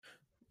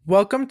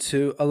Welcome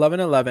to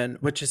 1111,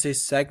 which is a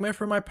segment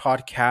for my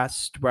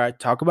podcast where I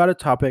talk about a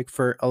topic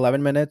for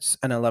 11 minutes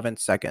and 11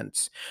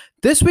 seconds.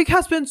 This week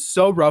has been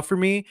so rough for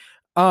me.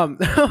 Um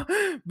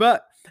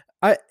but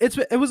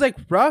it was like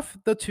rough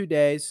the 2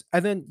 days,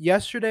 and then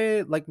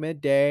yesterday like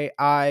midday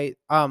I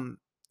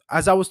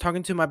as I was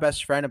talking to my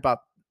best friend about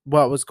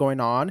what was going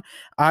on,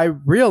 I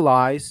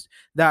realized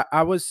that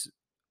I was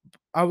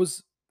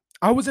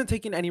I wasn't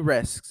taking any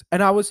risks.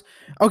 And I was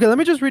okay, let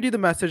me just read you the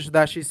message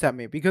that she sent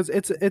me because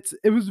it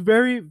was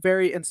very,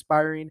 very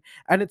inspiring,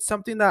 and it's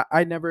something that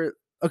I never.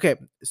 Okay,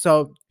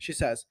 so she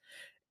says,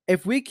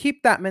 if we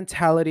keep that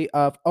mentality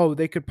of, oh,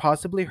 they could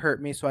possibly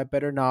hurt me, so I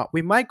better not,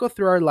 we might go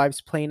through our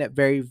lives playing it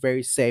very,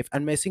 very safe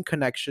and missing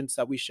connections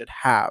that we should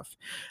have.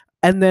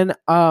 And then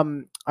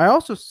I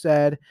also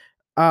said,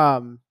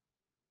 um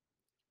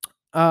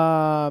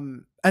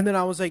and then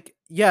I was like,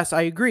 yes,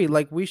 I agree.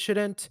 Like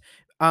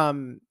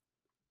um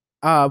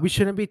we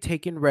shouldn't be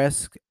taking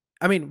risk.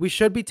 I mean, we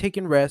should be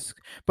taking risk,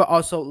 but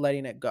also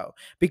letting it go.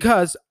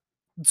 Because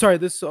sorry,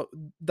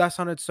 that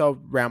sounded so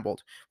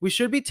rambled. We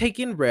should be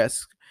taking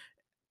risk,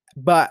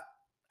 but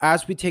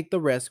as we take the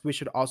risk, we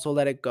should also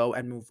let it go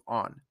and move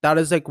on. That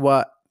is like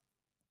what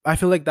I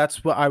feel like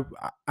that's what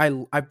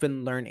I've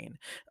been learning.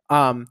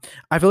 I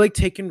feel like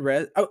taking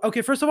risk.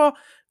 Okay, first of all,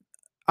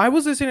 I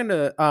was listening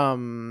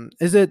to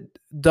is it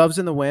Doves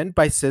in the Wind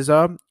by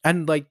SZA,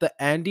 and like the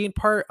ending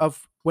part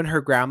of when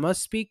her grandma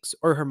speaks,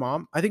 or her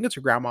mom, I think it's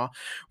her grandma,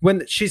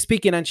 when she's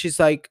speaking and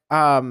she's like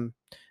here,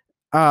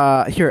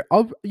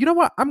 I'll, you know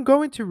what? I'm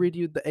going to read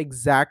you the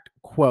exact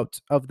quote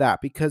of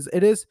that because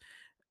it is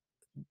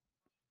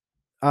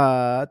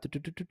do, do,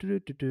 do, do, do,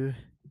 do, do.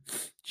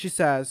 She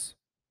says,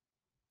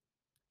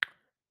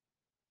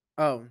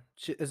 oh,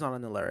 she is not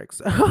in the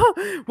lyrics.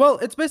 Well,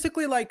 it's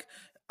basically like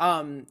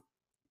um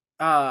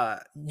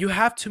you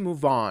have to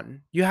move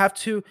on. You have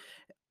to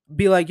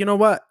be like, you know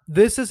what,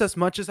 this is as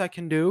much as I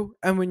can do.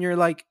 And when you're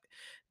like,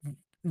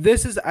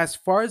 this is as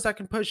far as I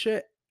can push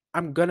it,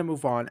 I'm gonna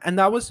move on. And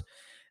that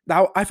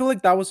I feel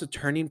like that was a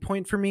turning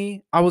point for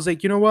me. I was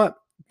like, you know what,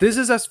 this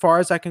is as far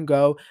as I can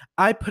go.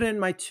 I put in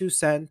my 2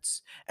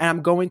 cents and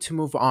I'm going to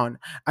move on.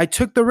 I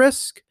took the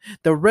risk.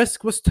 The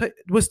risk was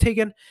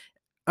taken.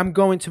 I'm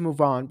going to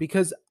move on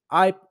because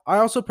I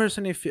also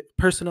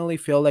personally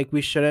feel like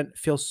we shouldn't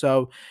feel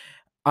so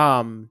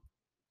um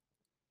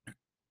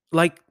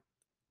like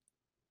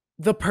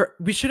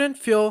we shouldn't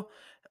feel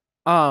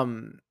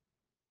um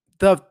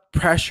the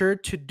pressure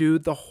to do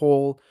the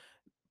whole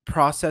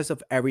process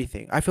of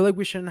everything. I feel like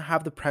we shouldn't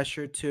have the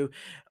pressure to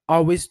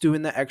always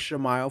doing the extra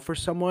mile for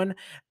someone.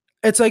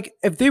 It's like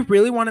if they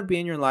really want to be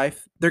in your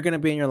life, they're going to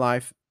be in your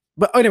life.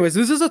 But anyways,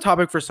 this is a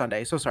topic for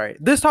Sunday. So sorry.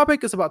 This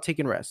topic is about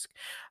taking risk.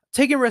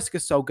 Taking risk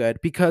is so good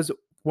because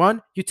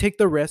one, you take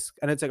the risk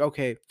and it's like,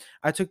 okay,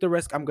 I took the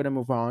risk, I'm going to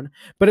move on.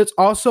 But it's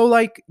also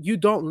like you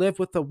don't live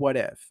with the what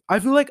if. I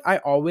feel like I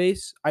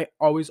always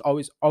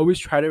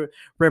try to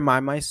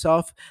remind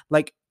myself,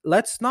 like,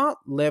 let's not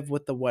live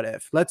with the what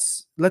if.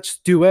 Let's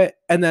do it,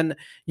 and then,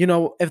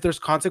 if there's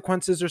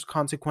consequences, there's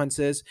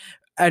consequences.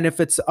 And if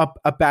it's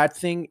a bad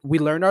thing, we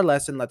learn our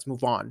lesson, let's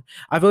move on.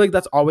 I feel like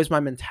that's always my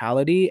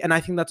mentality, and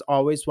I think that's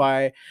always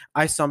why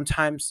I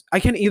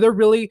can either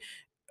really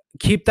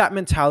keep that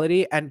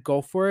mentality and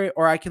go for it,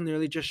 or I can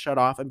literally just shut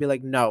off and be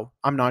like, no,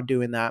 I'm not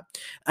doing that.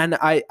 And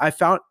I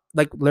found,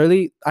 like,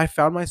 literally I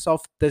found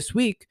myself this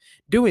week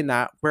doing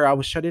that, where I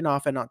was shutting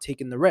off and not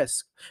taking the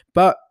risk.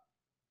 But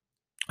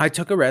I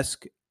took a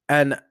risk,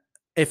 and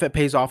if it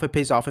pays off, it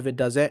pays off. If it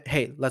doesn't,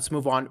 hey, let's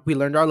move on. We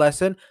learned our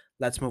lesson.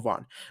 Let's move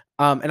on.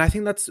 And I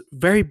think that's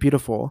very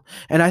beautiful.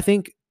 And I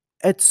think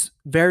it's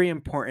very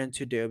important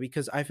to do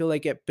because I feel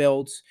like it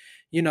builds,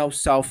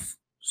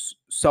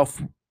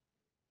 self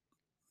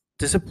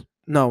discipline,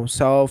 no,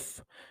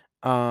 self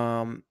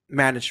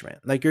management.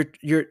 Like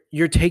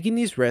you're taking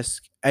these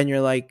risks, and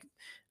you're like,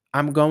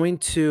 I'm going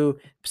to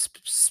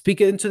speak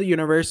it into the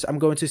universe. I'm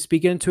going to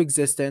speak it into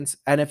existence.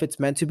 And if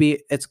it's meant to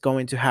be, it's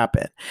going to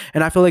happen.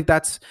 And I feel like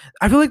that's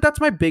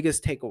my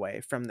biggest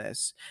takeaway from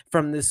this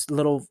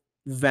little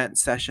vent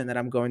session that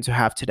I'm going to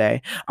have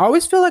today. I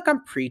always feel like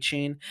I'm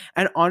preaching.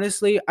 And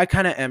honestly, I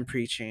kind of am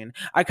preaching.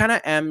 I kind of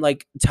am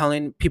like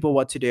telling people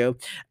what to do.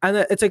 And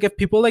it's like, if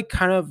people like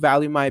kind of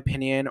value my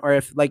opinion, or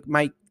if like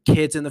my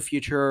kids in the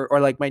future,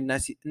 or like my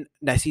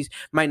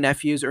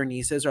nephews or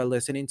nieces are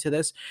listening to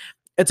this,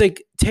 it's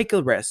like, take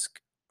a risk.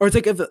 Or it's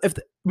like, if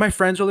my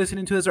friends are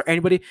listening to this, or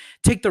anybody,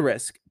 take the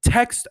risk.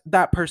 Text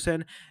that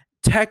person,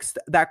 text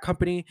that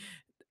company,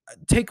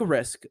 take a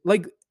risk.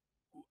 Like,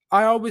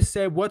 I always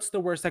say, what's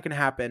the worst that can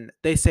happen?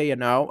 They say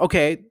no.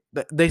 Okay,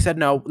 they said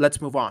no, let's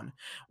move on.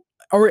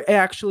 Or it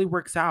actually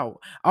works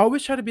out. I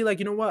always try to be like,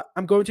 you know what?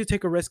 I'm going to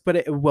take a risk, but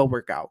it will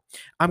work out.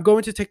 I'm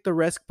going to take the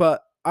risk,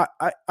 but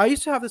I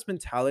used to have this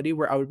mentality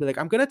where I would be like,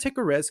 I'm gonna take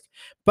a risk,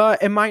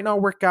 but it might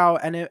not work out,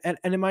 and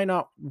it might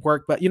not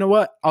work. But you know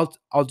what?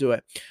 I'll do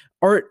it.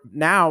 or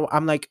now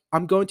I'm like,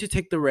 I'm going to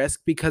take the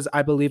risk because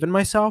I believe in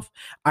myself.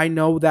 I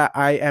know that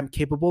I am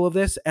capable of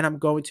this and I'm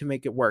going to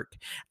make it work.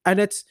 And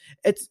it's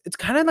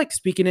kind of like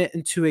speaking it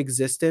into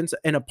existence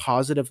in a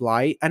positive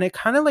light, and it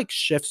kind of like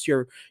shifts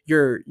your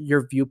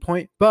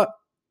viewpoint. But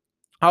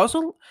I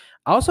also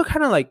I also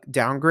kind of like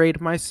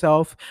downgrade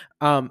myself.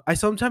 I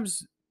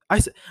sometimes I,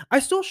 s- I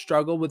still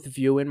struggle with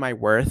viewing my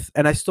worth,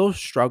 and I still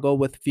struggle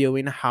with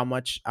viewing how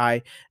much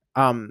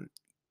um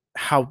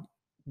how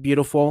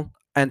beautiful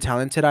and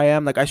talented I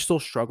am. Like I still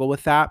struggle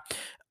with that.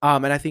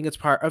 And I think it's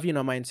part of,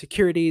 my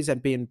insecurities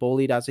and being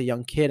bullied as a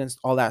young kid and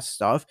all that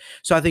stuff.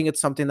 So I think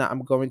it's something that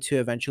I'm going to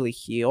eventually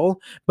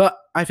heal. But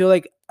I feel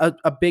like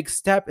a big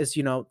step is,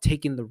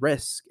 taking the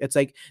risk. It's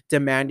like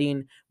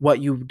demanding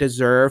what you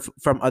deserve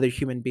from other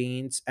human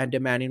beings and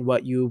demanding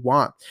what you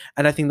want.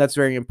 And I think that's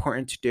very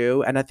important to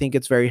do. And I think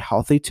it's very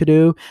healthy to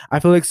do. I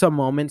feel like some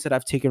moments that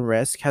I've taken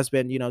risk has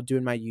been,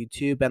 doing my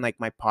YouTube and like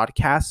my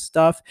podcast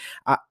stuff.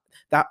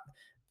 That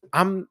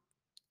I'm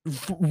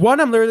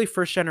I'm literally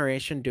first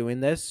generation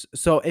doing this,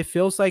 so it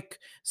feels like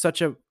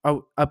such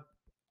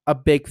a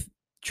big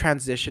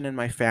transition in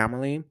my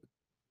family.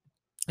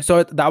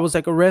 So that was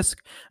like a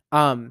risk.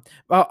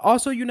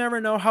 Also, you never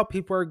know how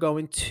people are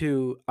going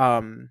to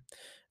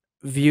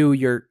view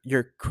your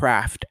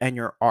craft and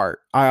your art.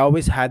 I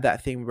always had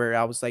that thing where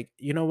I was like,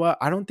 you know what?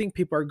 I don't think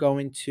people are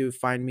going to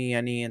find me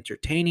any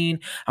entertaining.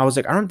 I was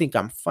like, I don't think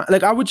I'm fun.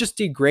 Like I would just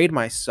degrade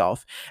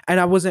myself,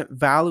 and I wasn't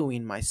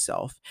valuing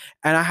myself.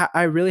 And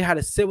I really had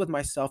to sit with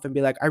myself and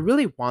be like, I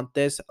really want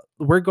this.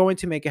 We're going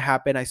to make it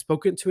happen. I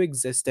spoke into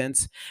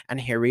existence,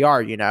 and here we are.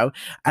 And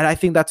I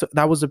think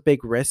that was a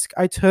big risk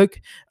I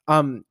took,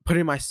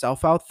 putting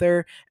myself out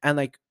there, and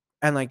like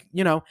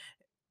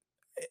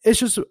it's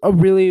just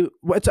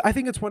I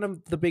think it's one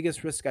of the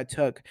biggest risks I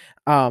took.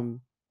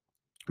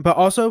 But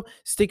also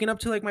sticking up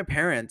to like my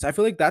parents, I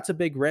feel like that's a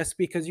big risk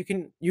because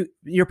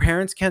your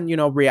parents can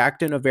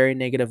react in a very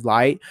negative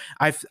light.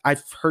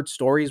 I've heard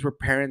stories where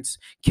parents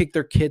kick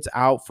their kids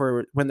out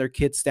for when their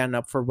kids stand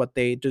up for what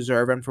they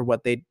deserve and for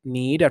what they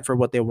need and for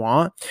what they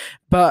want.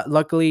 But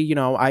luckily,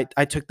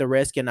 I took the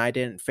risk and I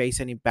didn't face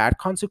any bad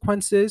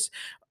consequences,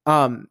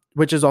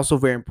 which is also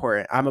very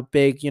important. I'm a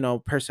big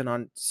person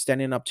on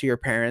standing up to your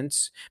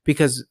parents,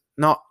 because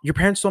not your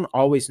parents don't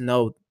always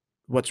know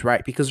what's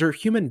right, because they're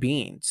human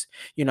beings.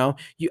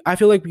 I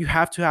feel like you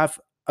have to have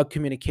a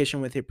communication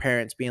with your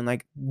parents being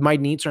like, my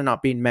needs are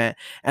not being met,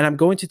 and I'm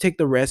going to take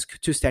the risk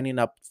to standing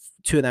up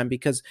to them,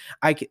 because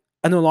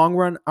in the long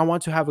run I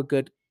want to have a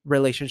good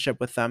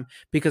relationship with them,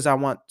 because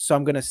I'm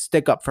going to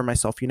stick up for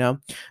myself.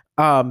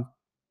 um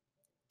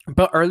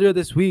but earlier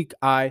this week,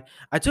 I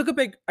took a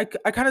big I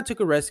kind of took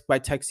a risk by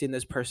texting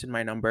this person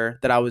my number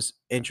that I was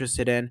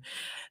interested in.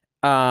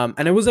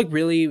 And it was like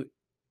really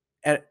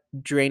e-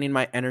 draining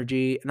my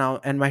energy,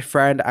 and my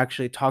friend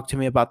actually talked to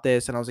me about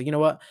this, and I was like, you know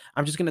what,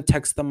 I'm just gonna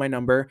text them my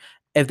number.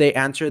 If they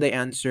answer, they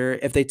answer.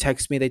 If they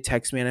text me, they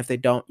text me. And if they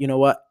don't, you know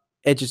what,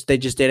 they just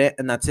did it,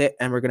 and that's it,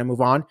 and we're gonna move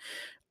on.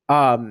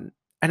 And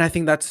I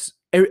think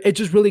it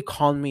just really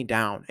calmed me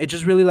down. It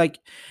just really like,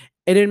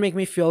 it didn't make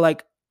me feel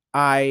like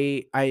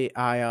I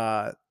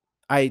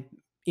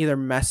either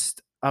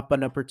messed up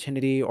an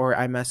opportunity or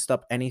I messed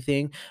up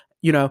anything,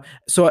 you know.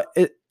 So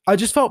I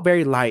just felt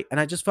very light,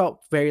 and I just felt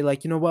very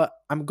like, you know what,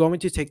 I'm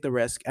going to take the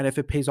risk, and if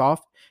it pays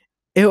off,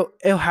 it'll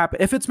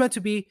happen. If it's meant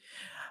to be,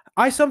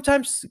 I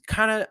sometimes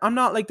I'm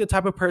not like the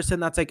type of person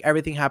that's like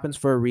everything happens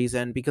for a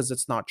reason, because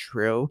it's not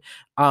true.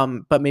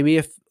 But maybe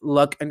if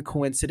luck and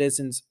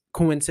coincidence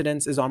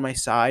is on my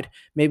side,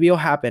 maybe it'll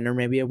happen or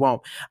maybe it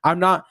won't. I'm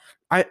not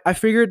I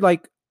figured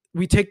like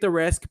we take the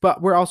risk,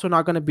 but we're also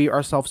not going to beat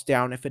ourselves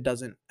down if it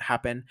doesn't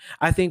happen.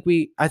 I think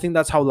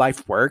that's how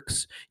life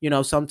works.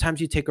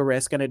 Sometimes you take a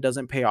risk and it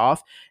doesn't pay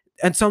off,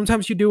 and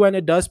sometimes you do and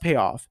it does pay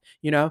off.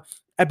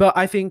 But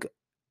I think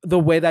the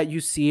way that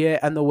you see it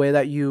and the way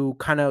that you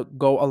kind of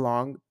go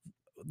along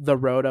the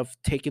road of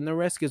taking the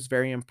risk is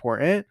very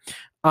important.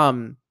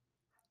 Um,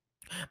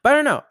 but I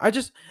don't know.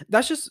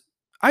 That's just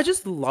I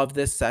just love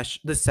this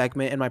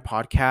segment in my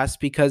podcast,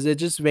 because it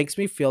just makes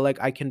me feel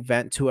like I can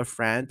vent to a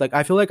friend. Like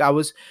I feel like I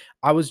was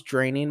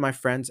draining my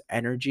friend's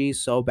energy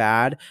so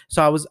bad.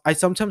 So I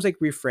sometimes like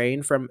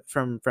refrain from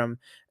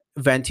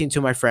venting to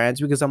my friends,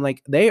 because I'm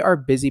like, they are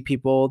busy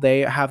people.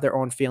 They have their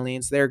own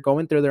feelings. They're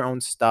going through their own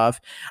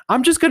stuff.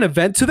 I'm just gonna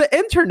vent to the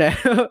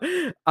internet.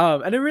 And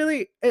I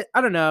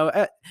don't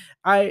know.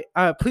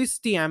 Please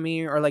DM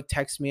me or like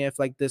text me if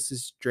like this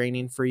is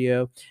draining for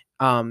you,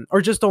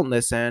 or just don't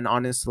listen,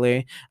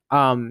 honestly.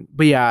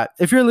 But yeah,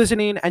 if you're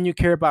listening and you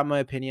care about my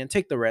opinion,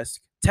 take the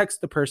risk.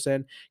 Text the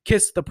person,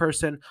 kiss the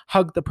person,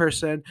 hug the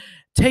person,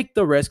 take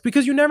the risk,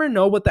 because you never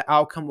know what the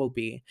outcome will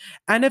be.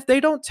 And if they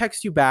don't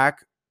text you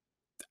back,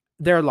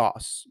 their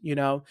loss.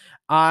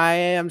 I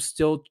am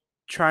still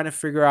trying to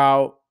figure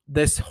out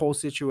this whole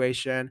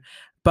situation,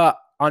 but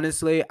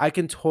honestly, I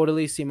can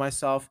totally see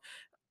myself.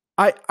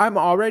 I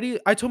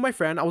told my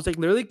friend, I was like,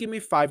 literally give me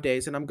 5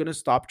 days and I'm gonna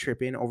stop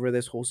tripping over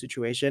this whole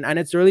situation. And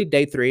it's really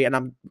day 3 and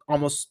I'm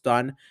almost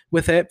done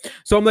with it.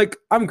 So I'm like,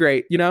 I'm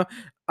great.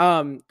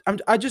 I'm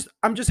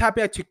just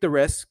happy I took the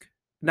risk.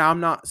 Now I'm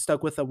not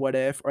stuck with a what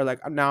if, or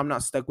like now I'm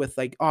not stuck with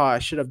like, oh, I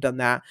should have done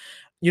that.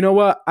 You know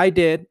what? I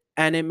did,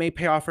 and it may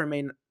pay off or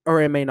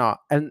it may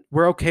not. And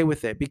we're okay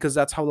with it because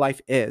that's how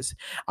life is.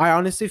 I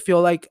honestly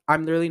feel like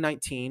I'm literally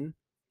 19.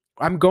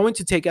 I'm going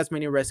to take as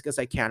many risks as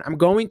I can. I'm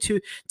going to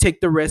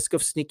take the risk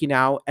of sneaking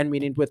out and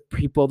meeting with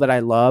people that I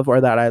love or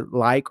that I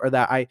like or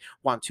that I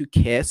want to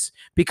kiss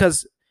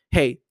because,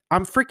 hey,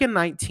 I'm freaking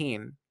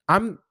 19.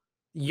 I'm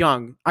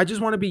young. I just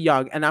want to be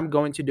young and I'm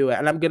going to do it.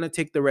 And I'm going to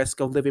take the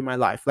risk of living my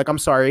life. Like, I'm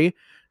sorry.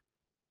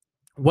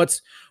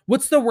 What's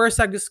what's the worst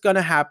that's going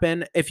to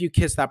happen if you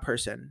kiss that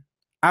person?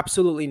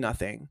 Absolutely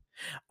nothing.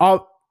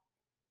 I'll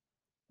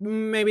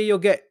maybe you'll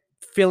get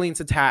feelings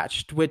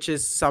attached, which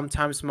is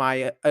sometimes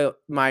my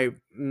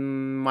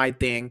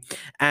thing,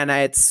 and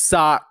it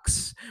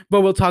sucks.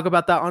 But we'll talk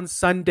about that on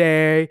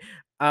Sunday.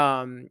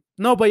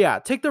 No, but yeah,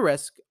 take the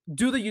risk.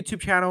 Do the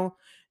YouTube channel.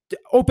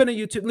 Open a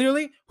YouTube.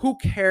 Literally, who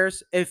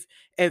cares if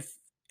if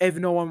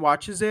no one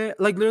watches it?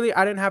 Like literally,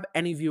 I didn't have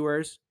any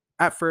viewers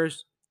at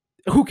first.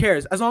 Who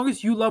cares? As long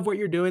as you love what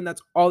you're doing,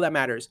 that's all that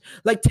matters.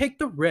 Like take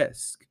the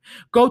risk.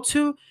 Go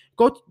to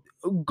go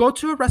go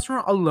to a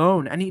restaurant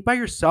alone and eat by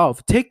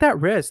yourself. Take that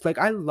risk. Like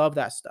I love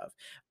that stuff.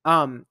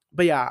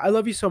 But yeah, I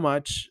love you so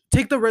much.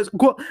 Take the risk.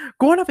 Go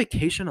on a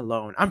vacation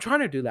alone. I'm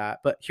trying to do that,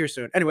 but here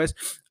soon. Anyways,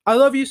 I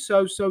love you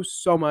so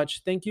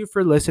much. Thank you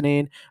for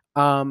listening.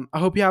 I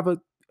hope you have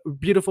a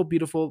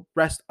beautiful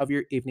rest of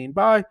your evening.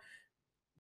 Bye.